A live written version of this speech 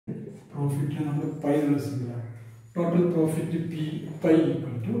profit pi total profit P pi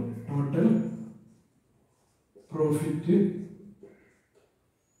equal to total profit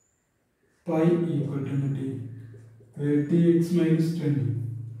pi equal to 30x minus 20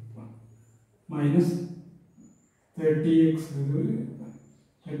 minus 30x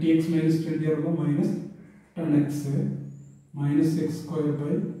minus 20 or minus 10x minus x square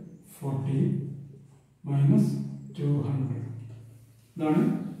by 40 minus 200. That is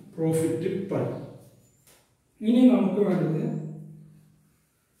profit pi. This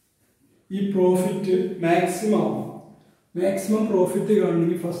is profit maximum profit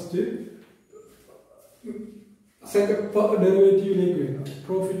first second derivative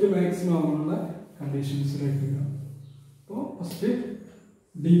profit maximum conditions first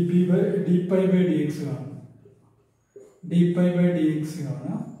d pi by dx d pi by dx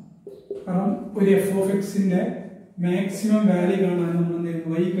f of x in maximum value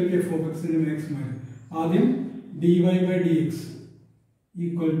y equal to f of x in maximum dy by dx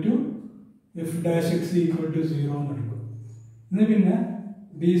equal to f dash x equal to 0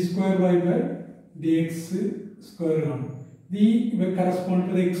 d square y by dx square the correspond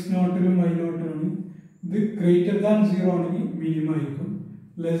to the x naught and y naught the greater than 0 minimum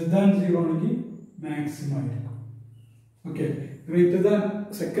less than 0 maximum. Okay, greater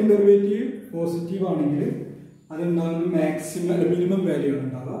than second derivative positive maximum minimum value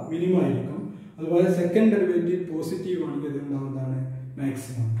minimum. Otherwise, second derivative positive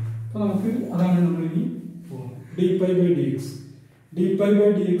maximum. So, d pi by dx. D pi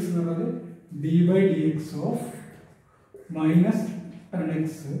by dx is d by dx of minus 10x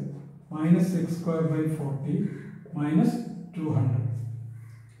minus x square by 40 minus 200.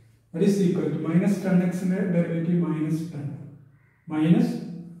 That is equal to minus 10x derivative minus 10 minus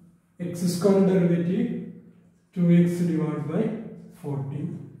x square derivative 2x divided by 40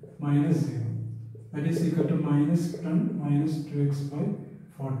 minus 0. That is equal to minus 10 minus 2x by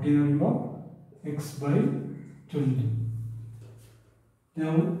 40 number x by 20.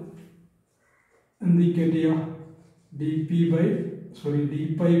 Now, in the criteria d pi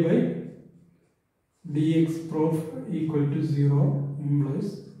by dx prof equal to 0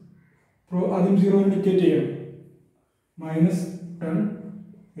 implies adim 0 indicate minus 10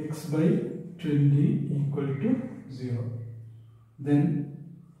 x by 20 equal to 0. Then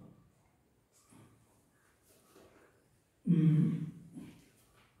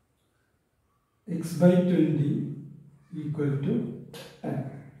x by 20 equal to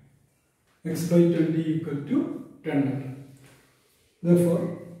 10. X by 20 equal to 10. Therefore,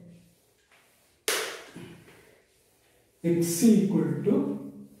 x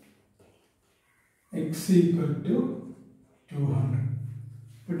equal to 200.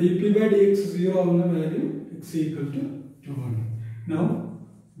 So dp by dx 0 on the value x equal to 200. Now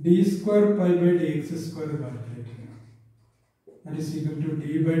d square pi by dx square calculate. That is equal to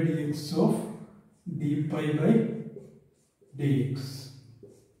d by dx of d pi by dx.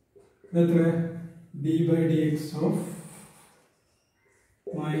 That is d by dx of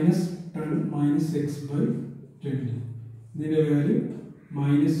minus 10 minus x by 20. The value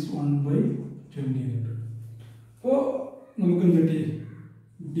minus 1 by 20. So,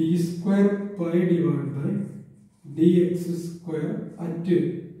 d square pi divided by dx square at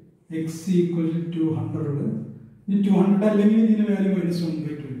x equal to 200. This 200 value minus 1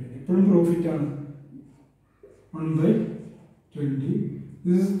 by 20. Profit 1 by 20.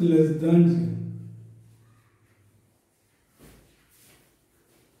 This is less than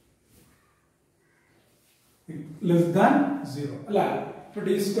 0. Less than 0. So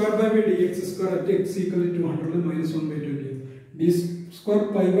d square pi by dx square at x equal to 200 minus 1 by 20. D square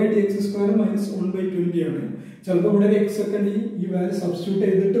pi by dx square minus 1 by 20. Chalko x second value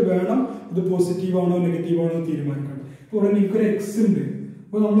substitute the positive or negative or x in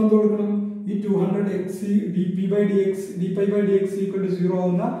 200x dp by dx equal to 0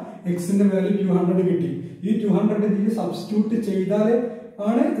 x in the value 200 this 200 substitute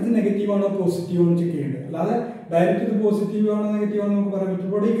negative or positive direct to positive or negative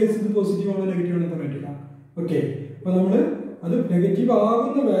case positive or negative. Okay, that negative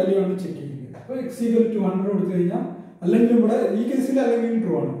value checking. X equal to 200 case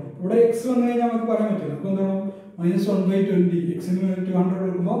true. X minus 1 by 20. X in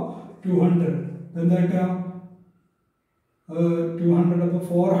 200 200. Then that 200 of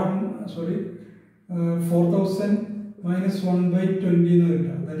 4000 minus 1 by 20.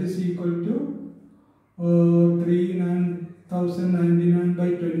 That is equal to 3999 by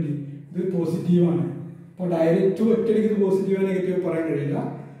 20. This is positive. So direct to positive and negative.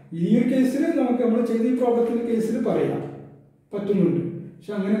 In this case, we will problem case.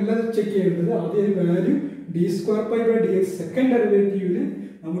 പക്ഷെ അങ്ങനെയല്ല check ചെയ്യേണ്ടത്. ആദ്യം value d square pi by dx second ഡെറിവേറ്റീവിൽ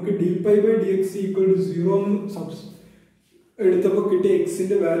നമുക്ക് d pi by dx equal to 0 എന്ന് എടുത്തപ്പോൾ കിട്ടിയ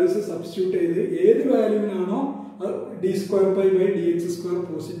എക്സിന്റെ values substitute ചെയ്ത് ഏത് വാല്യൂവിനാണോ d square pi by dx square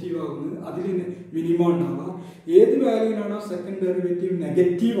positive ആകുന്നത് അതിൽ മിനിമം ഉണ്ടാവുക. ഏത് വാല്യൂവിനാണോ സെക്കൻഡ് ഡെറിവേറ്റീവ്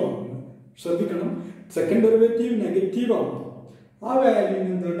നെഗറ്റീവ് ആകുന്നത്, ശ്രദ്ധിക്കണം, സെക്കൻഡ് ഡെറിവേറ്റീവ് നെഗറ്റീവ് ആകുമ്പോൾ ആ വാല്യൂവിന്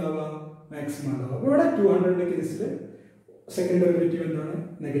എന്തുണ്ടാവുക, മാക്സിമം ഉണ്ടാവുക. ഇവിടെ 200ന്റെ കേസിൽ സെക്കൻഡ് ഡെറിവേറ്റീവ് എന്താണ്,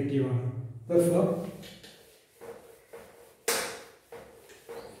 നെഗറ്റീവ് ആണ്. Therefore,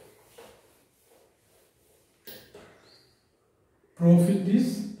 profit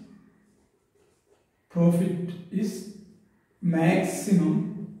is maximum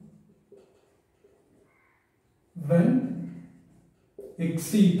when x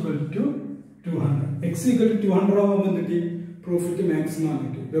equal to 200. X equal to 200 ആവുമ്പോൾ profit maximum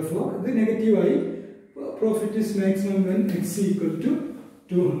കിട്ടി. Therefore, ഇത് നെഗറ്റീവ് ആയി. Profit is maximum when x equal to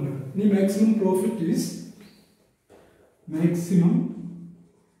 200. The maximum profit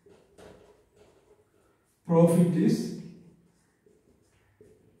is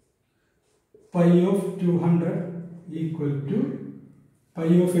pi of 200 equal to pi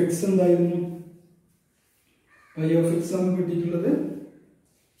of x എന്തായിരുന്നു, pi of x നമുക്ക് കിട്ടിയിട്ടുള്ളത്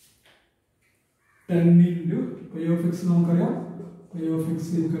 10 into pi of x നമുക്കറിയാം, pi of x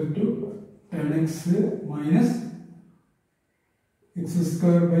equal to 10x minus x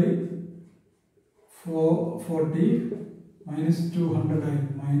square by 40 minus 200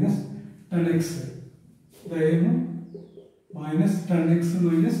 minus 10x ഇതായിരുന്നു, minus 10x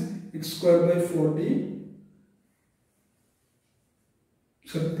minus x square by 40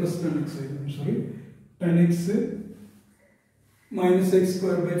 plus 10x, sorry, 10x minus x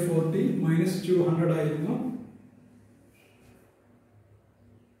square by 40 minus 200 ആയിരുന്നു.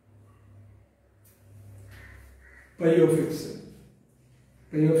 Pi of x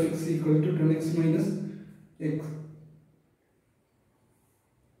equal to 10x minus x,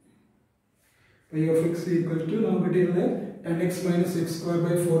 pi of x equal to നമുക്ക് കിട്ടിയിട്ടുള്ള 10x minus x square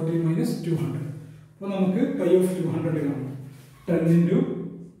by 40 minus 200. അപ്പോൾ നമുക്ക് pi of 200 കാണാം. 10 into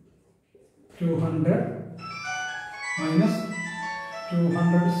 200 minus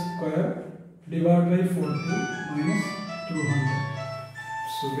 200 square divided by 40 minus 200.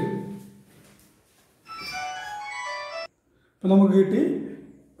 Sorry. അപ്പോൾ നമുക്ക് കിട്ടി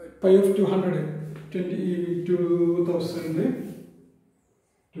pi of 200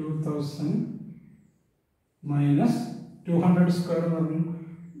 2000 minus 200 square എന്ന്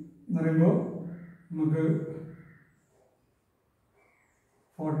പറയുമ്പോൾ നമുക്ക്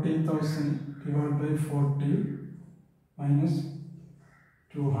 40,000 divided by 40 minus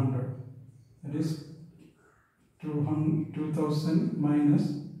 200, that is 2000 minus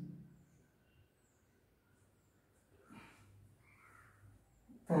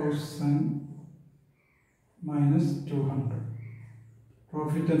 1000 minus 200.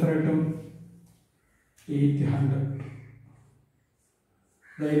 Profit എത്ര കിട്ടും, 800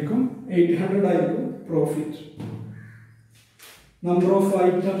 ആയിരിക്കും. 800 ആയിരിക്കും പ്രോഫിറ്റ്. നമ്പർ ഓഫ്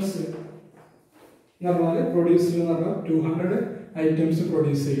ഐറ്റംസ് എന്ന് പറഞ്ഞാൽ പ്രൊഡ്യൂസ് എന്ന് പറഞ്ഞാൽ 200 ഐറ്റംസ്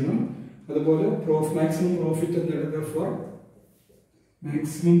പ്രൊഡ്യൂസ് ചെയ്യണം. അതുപോലെ മാക്സിമം പ്രോഫിറ്റ് എന്താണ്, for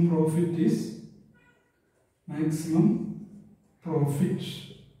maximum profit is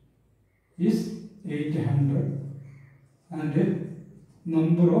is 800 and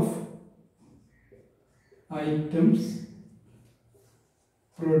number of items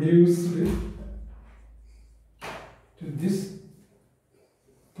produced to this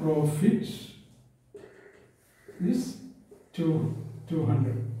profit is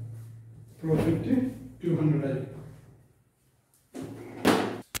 200. Profit 200.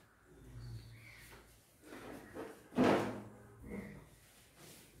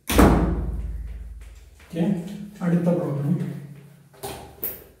 Okay, അടുത്ത problem.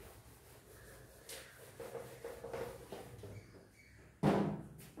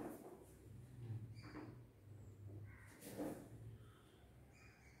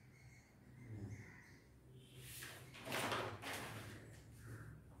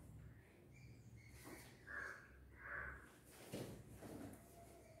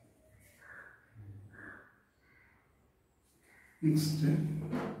 Next,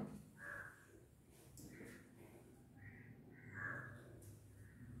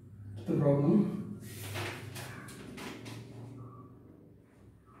 the problem.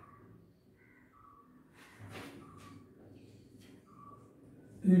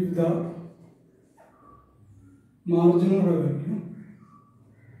 If the marginal revenue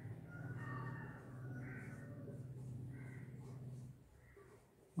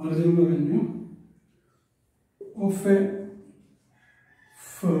of a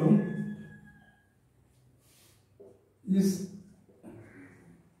firm is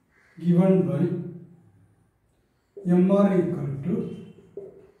given by MR equal to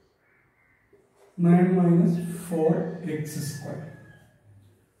 9 minus 4x square.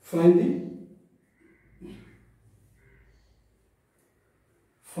 Find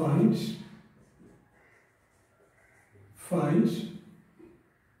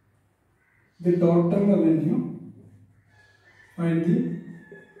the total revenue. Find the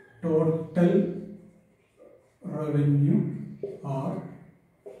total revenue or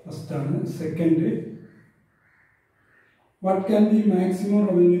second, what can be maximum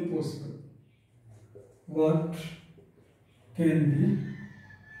revenue possible? What can be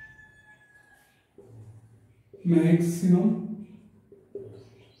maximum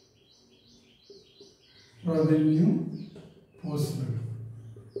revenue possible?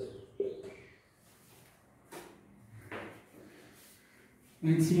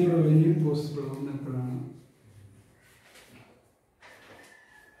 Maximum revenue possible ആവുന്നപ്പോഴാണ്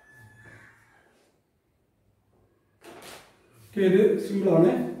ഇത് simple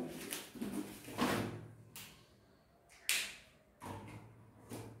ആണ്.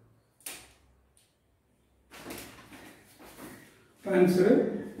 Answer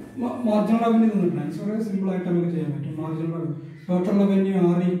marginal revenue തന്നിട്ടുണ്ട്. Answer simple ആയിട്ട് നമുക്ക് ചെയ്യാൻ പറ്റും. Marginal revenue total revenue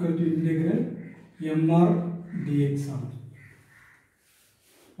R equal to integral MR dx ആണ്.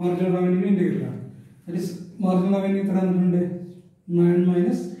 Marginal revenue integral ആണ്. Marginal revenue എത്ര തന്നിട്ടുണ്ട്? 9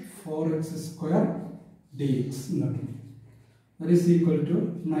 മൈനസ് 4x സ്ക്വയർ dx എന്നാണ്. That is equal to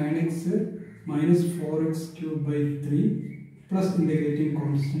 9x minus 4x cubed by 3 plus integrating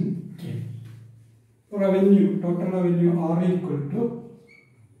constant k. Revenue, total revenue R equal to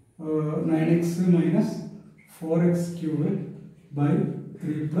 9x minus 4x cubed by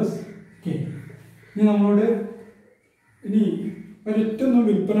 3 plus k. ഇനി നമ്മളോട് ഇനി ഒരൊറ്റൊന്നും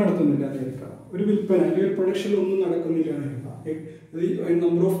വിൽപ്പന നടത്തുന്നില്ല എന്ന് ഒരു വിൽപ്പന അല്ലെങ്കിൽ ഒരു പ്രൊഡക്ഷൻ ഒന്നും നടക്കുന്നില്ല എന്ന്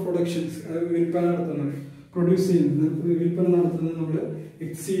നമ്പർ ഓഫ് പ്രൊഡക്ഷൻസ് വിൽപ്പന നടത്തുന്നത് പ്രൊഡ്യൂസ് ചെയ്യുന്നത് വിൽപ്പന നടത്തുന്നത് നമ്മൾ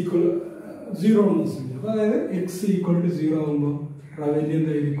എക്സ് ഈക്വൽ 0 എന്ന് വെച്ചിട്ടുണ്ട്. അപ്പോൾ അതായത് എക്സ് ഈക്വൽ ടു 0 ആകുമ്പോൾ റവന്യൂ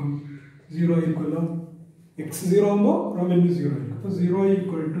എന്തായിരിക്കും? 0 ഈക്വലോ എക്സ് 0 ആകുമ്പോൾ റവന്യൂ 0 ആയിരിക്കും. അപ്പോൾ 0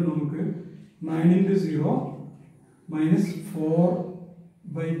 ഈക്വൽ ടു നമുക്ക് 9 into 0 minus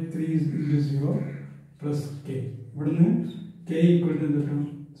 4/3 into 0 plus k. ഇവിടുന്ന് k ഈക്വൽ ടു എന്ത് കിട്ടും?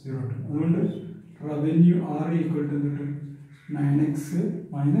 0 കിട്ടും. അതുകൊണ്ട് റവന്യൂ R ഈക്വൽ ടു എന്ത് കിട്ടും? 9x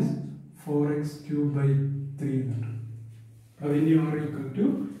minus 4x cubed by 3 കിട്ടും. Revenue R equal to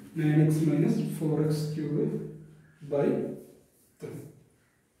 9x minus 4x cubed by 3.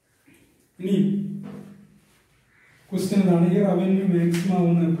 ഇനി ക്വസ്റ്റ്യൻ എന്താണ്? ഈ റവന്യൂ മാക്സിമം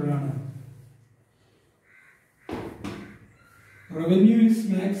ആവുന്നത് എപ്പോഴാണ്? റവന്യൂ ഈസ്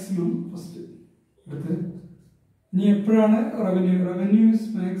മാക്സിമം ഫസ്റ്റ് എടുത്ത് ഇനി എപ്പോഴാണ് റവന്യൂ ഈസ്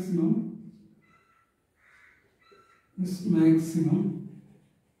മാക്സിമം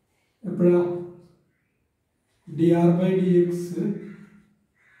എപ്പോഴാ? dr by dx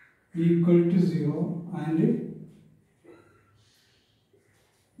equal to 0 and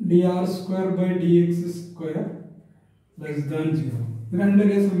dr square by dx square less than 0. രണ്ട്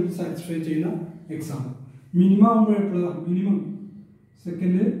കേസ് നമ്മൾ സാറ്റിസ്ഫൈ ചെയ്യുന്ന എക്സാം. മിനിമം ആകുമ്പോൾ എപ്പോഴാണ്? Minimum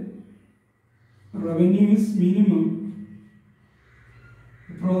second revenue is minimum.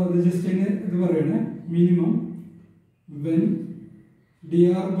 ഇപ്പോൾ ജസ്റ്റ് ഇത് പറയണേ minimum when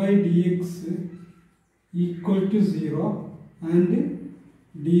dr by dx equal to 0 and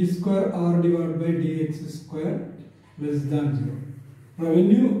d square r divided by dx square less than 0.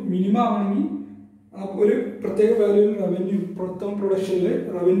 Revenue minimum ആണെങ്കിൽ ഒരു പ്രത്യേക വാല്യൂവിൽ റവന്യൂ മൊത്തം പ്രൊഡക്ഷനിൽ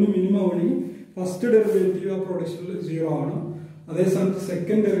റവന്യൂ മിനിമം ആവണമെങ്കിൽ ഫസ്റ്റ് ഡെറിവേറ്റീവ് ആ പ്രൊഡക്ഷനിൽ 0 ആണ്. അതേ സ്ഥാനത്ത്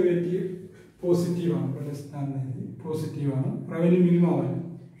സെക്കൻഡ് ഡെറിവേറ്റീവ് പോസിറ്റീവ് ആണ്. റവന്യൂ മിനിമം ആവാൻ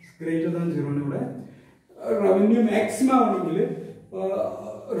ഗ്രേറ്റർ ദാൻ 0 ആണ്. ഇവിടെ റവന്യൂ മാക്സിമം ആവണമെങ്കിൽ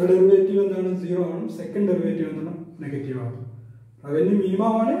ഡെറിവേറ്റീവ് എന്താണ്? 0 ആണ്. സെക്കൻഡ് ഡെറിവേറ്റീവ് എന്താണ്? നെഗറ്റീവ് ആണ്. റവന്യൂ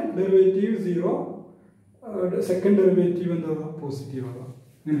മിനിമം ആണ്, ഡെറിവേറ്റീവ് 0, സെക്കൻഡ് ഡെറിവേറ്റീവ് എന്താണ്? പോസിറ്റീവ് ആവാം.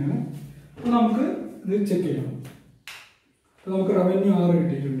 അങ്ങനെയാണ്. അപ്പോൾ നമുക്ക് ഇത് ചെക്ക് ചെയ്യണം. അപ്പോൾ നമുക്ക് റവന്യൂ R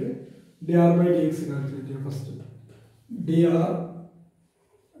കിട്ടിയിട്ടുണ്ട്. dr by dx കാൽക്കുലേറ്റ് ചെയ്യാം. First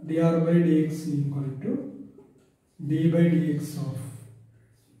dr by dx equal to d by dx of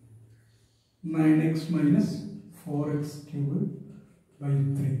 9x minus 4x cubed by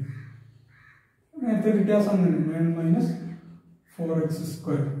 3. നേരത്തെ കിട്ടിയ സാധനം 9 minus 4x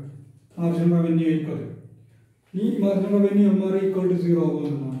square marginal revenue ആയിരിക്കും. ഈ marginal revenue MR equal to 0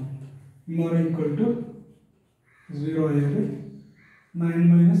 ആകുന്നതാണ്. MR equal to 0 ആയാൽ 9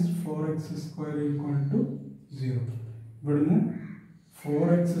 minus 4x square equal to 0. ഇവിടുന്ന്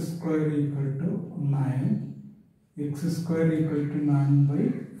 4x square equal to 9 x square equal to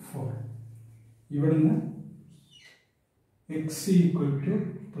 9/4. ഇവിടുന്ന് x equal to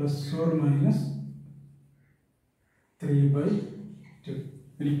plus or minus 3/2.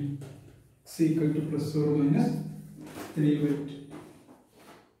 x equal to plus or minus 3/2.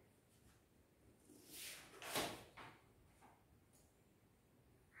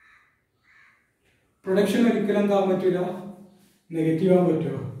 Production ഒരിക്കലും എന്താകാൻ പറ്റില്ല, negative ആകാൻ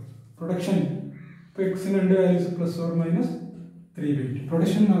പറ്റുമോ? Production ഇപ്പോൾ എക്സിന് രണ്ട് values plus or minus 3/2.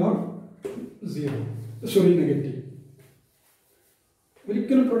 Production our 0, sorry negative.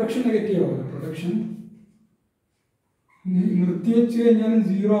 ഒരിക്കലും production negative ആവില്ല. പ്രൊഡക്ഷൻ നിർത്തി വെച്ച് കഴിഞ്ഞാലും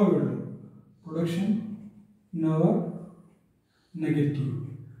 0 ആവുകയുള്ളൂ. Production never negative.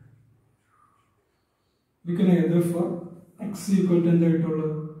 ഒരിക്കലും four X equal to എന്തായിട്ടുള്ളൂ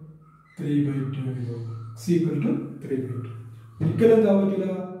 3/2. x equal to 3/2. ഒരിക്കലും എന്താ പറ്റില്ല,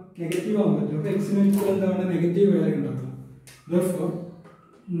 നെഗറ്റീവ് ആകാൻ പറ്റില്ല. അപ്പോൾ എക്സിന് ഒരിക്കലും എന്താണ് നെഗറ്റീവ് വാല്യൂ ഉണ്ടാക്കണം. therefore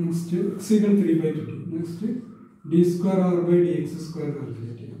next x equal 3/2. Next d square r by dx square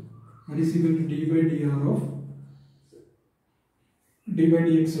calculate ചെയ്യാം. that is equal to d by dx of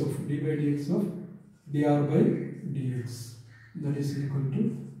dr by dx. that is equal to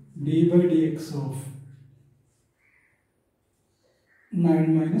d by dx of 9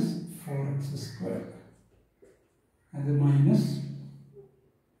 minus 4x square and the minus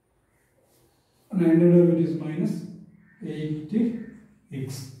 9 derivative is minus 8x.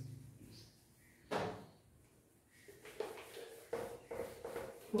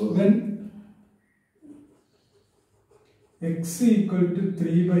 When x equal to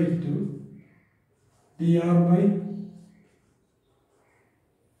 3/2, dr by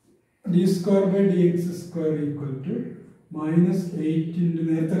d square by dx square equal to minus 8 into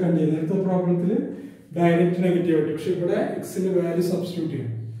നേരത്തെ കണ്ടേ, നേരത്തെ പ്രോബ്ലത്തിൽ direct negative ആയിട്ട്, പക്ഷെ ഇവിടെ എക്സിന്റെ value substitute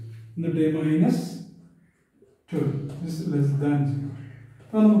ചെയ്യും. എന്നിട്ട് minus 12 less than 0.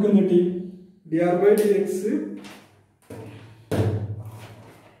 അപ്പോൾ നമുക്ക് എന്നിട്ട് dr by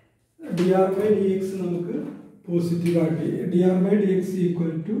dx നമുക്ക് പോസിറ്റീവ് ആക്കി. dr by dx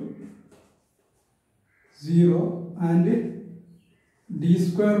equal to 0 and d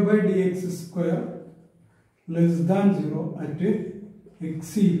square by dx square less than 0 at x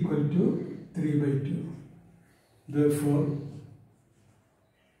equal to 3/2. Therefore,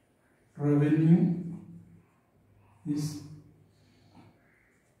 revenue is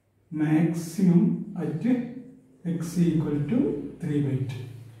maximum at x equal to 3/2.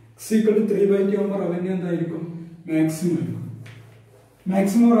 x equal to 3/2 ആകുമ്പോൾ revenue എന്തായിരിക്കും? Maximum ആയിരിക്കും.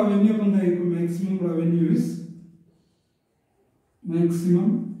 Maximum revenue അപ്പോൾ എന്തായിരിക്കും? Maximum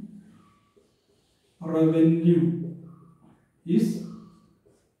revenue is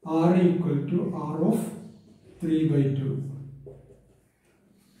r equal to r of 3/2.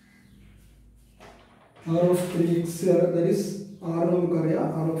 r of 3x, that is r നമുക്കറിയാം,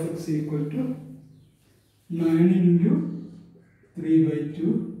 r of x equal to 9 into 3/2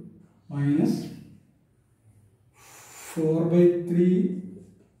 minus 4/3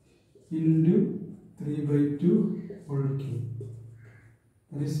 into 3/2 whole cube.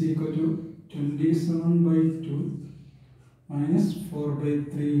 That is equal to 27/2 minus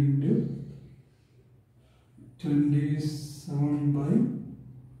 4/3 into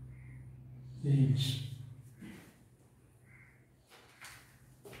 27/8.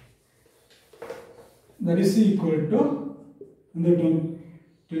 That is equal to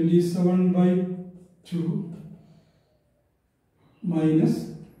 27/2 minus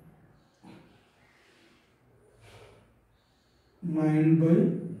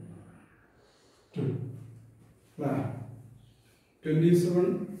 9/2.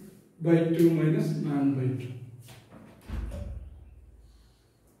 27/2 minus 9/2.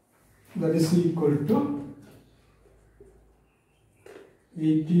 That is equal to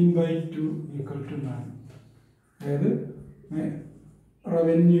 18/2 equal to 9. That is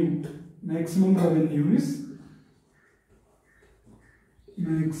revenue, maximum revenue is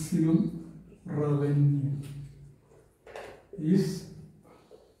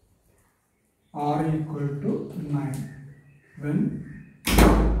r equal to 9 when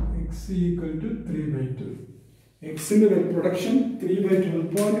x equal to 3/2. x in the production 3/2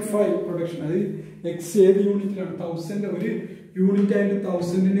 1.5 production. That is x ഏത് യൂണിറ്റിലാണ്? 1000 ഒരു unit ആയിട്ട്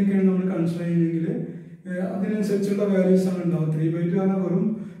 1000-നൊക്കെയാണ് നമ്മൾ consider ചെയ്യുന്നതെങ്കിൽ അതിനനുസരിച്ചുള്ള values ആണ് ഉണ്ടാവുക. 3/2 ആണ് വെറും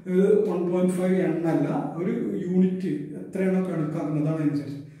 1.5 എണ്ണല്ല, ഒരു യൂണിറ്റ് എത്രയാണോ കണക്കാക്കുന്നതാണ്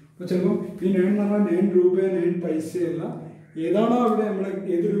അനുസരിച്ച്. അപ്പോൾ ചിലപ്പോൾ ഈ 9 എന്ന് പറഞ്ഞാൽ 9 രൂപ 9 പൈസയല്ല, ഏതാണോ അവിടെ നമ്മൾ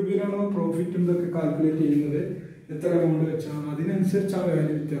ഏത് രൂപയിലാണോ പ്രോഫിറ്റും ഇതൊക്കെ കാൽക്കുലേറ്റ് ചെയ്യുന്നത്, എത്ര എമൗണ്ട് വെച്ചാണ് അതിനനുസരിച്ച് ആ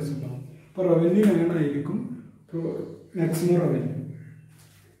വാല്യൂ വ്യത്യാസം ഉണ്ടാവും. അപ്പോൾ റവന്യൂ 9 ആയിരിക്കും maximum revenue.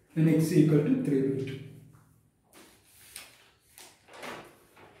 x equal to 3/2.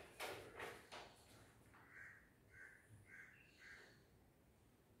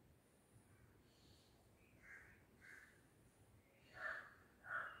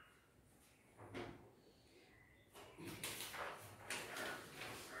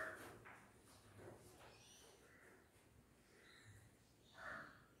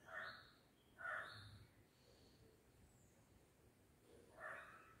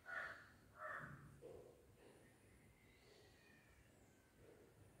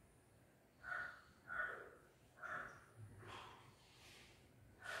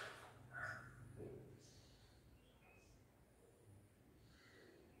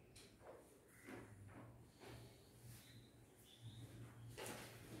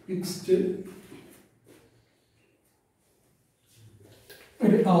 Next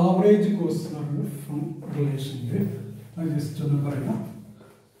ഒരു ആവറേജ് കോസ്റ്റ് എന്ന് പറയുന്നത് ഫ്രം റിലേഷനിൽ അത് ജസ്റ്റ് ഒന്ന് പറയാം.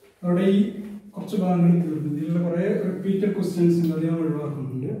 അവിടെ ഈ കുറച്ച് ഭാഗങ്ങൾ തീർന്നു. ഇതിലുള്ള കുറേ റിപ്പീറ്റഡ് ക്വസ്റ്റ്യൻസ് ഉണ്ട്, അത് ഞാൻ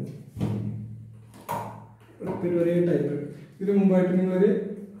ഒഴിവാക്കുന്നുണ്ട്. ഒരേ ടൈപ്പ്. ഇത് മുമ്പായിട്ട് നിങ്ങളൊരു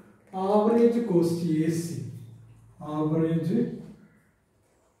average cost AC, average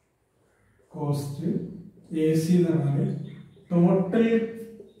cost AC എന്ന് പറഞ്ഞാൽ total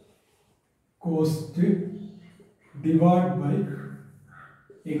cost divide by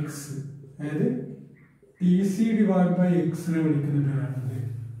X, അതായത് TC ഡിവൈഡ് ബൈ എക്സിനെ വിളിക്കുന്ന പേരാണത്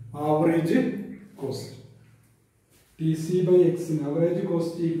ആവറേജ് കോസ്റ്റ്. TC ബൈ എക്സിന് average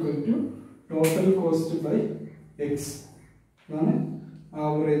cost equal to total cost by X, അതാണ്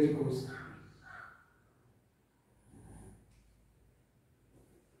ആവറേജ് കോസ്റ്റ്.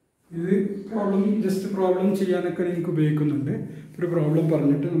 ഇത് പ്രോബ്ലം ജസ്റ്റ് പ്രോബ്ലം ചെയ്യാനൊക്കെ എനിക്ക് ഉപയോഗിക്കുന്നുണ്ട്. ഒരു പ്രോബ്ലം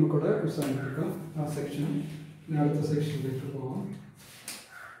പറഞ്ഞിട്ട് നമുക്കിവിടെ അവസാനിപ്പിക്കാം ആ സെക്ഷൻ. അടുത്ത സെക്ഷനിലേക്ക് പോകാം.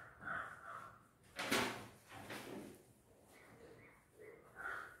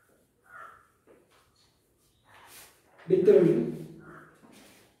 Determine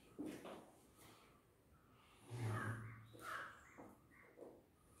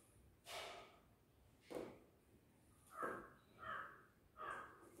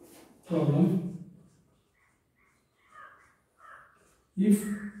problem if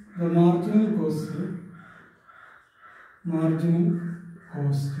the marginal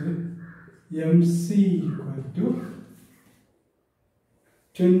cost MC equal to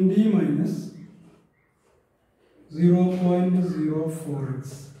 20 minus 0.04x.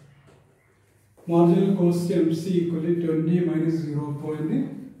 Marginal cost MC equal to 20 minus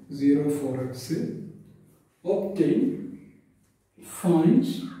 0.04x. Obtain, find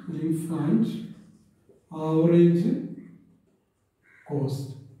average cost.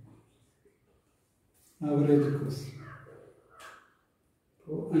 Average cost.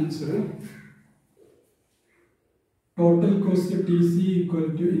 So answer. Total cost TC equal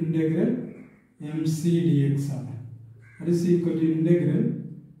to integral MC dx. That is equal to integral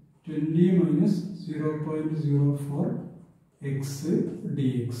 20 minus 0.04 x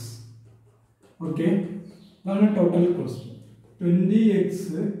dx. Okay, that's the total cost. 20x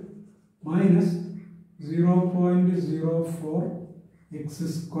minus 0.04 x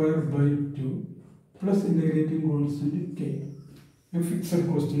square by 2 plus integrating constant k. A fixed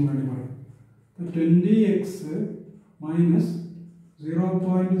cost in variable. So 20x minus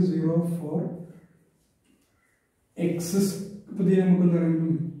 0.04 x is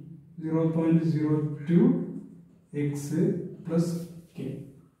 0.02 x plus k.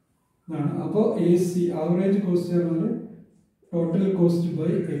 Now, AC average cost is total cost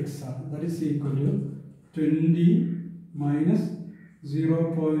by x. That is equal to 20 minus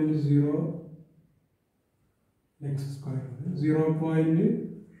 0.0 x square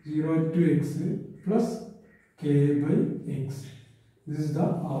 0.02 x plus k by x. This is the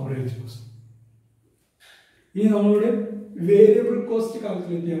average cost. This is our variable cost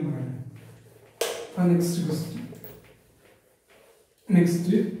calculate. Next question. Next,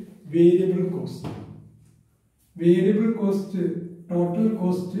 variable cost. Variable cost, total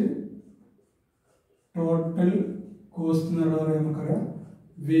cost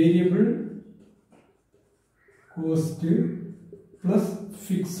variable cost plus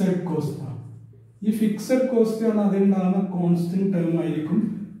fixed cost. This fixed cost is a constant term.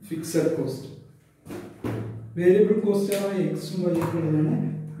 Fixed cost. Variable cost is x and y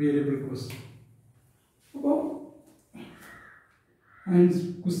variable cost. And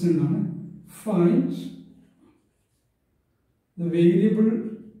question find the variable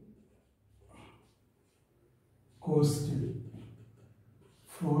cost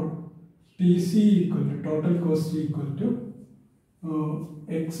for TC equal to total cost equal to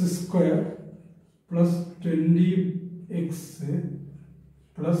x square plus 20x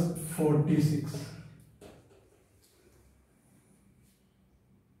plus 46.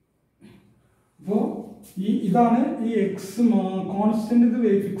 This is x constant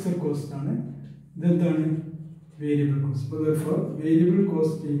fixed cost. This is variable cost. So therefore, variable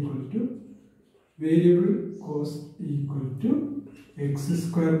cost equal to x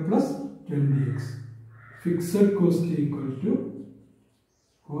square plus 20x. Fixed cost equal to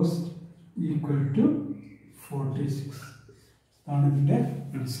 46. That's the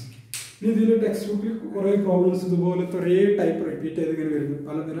answer. This is the textbook. There are problems. Type repeat.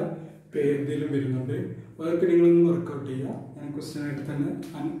 Work out question PDF.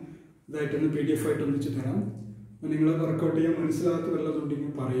 When you work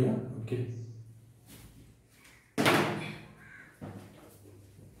out,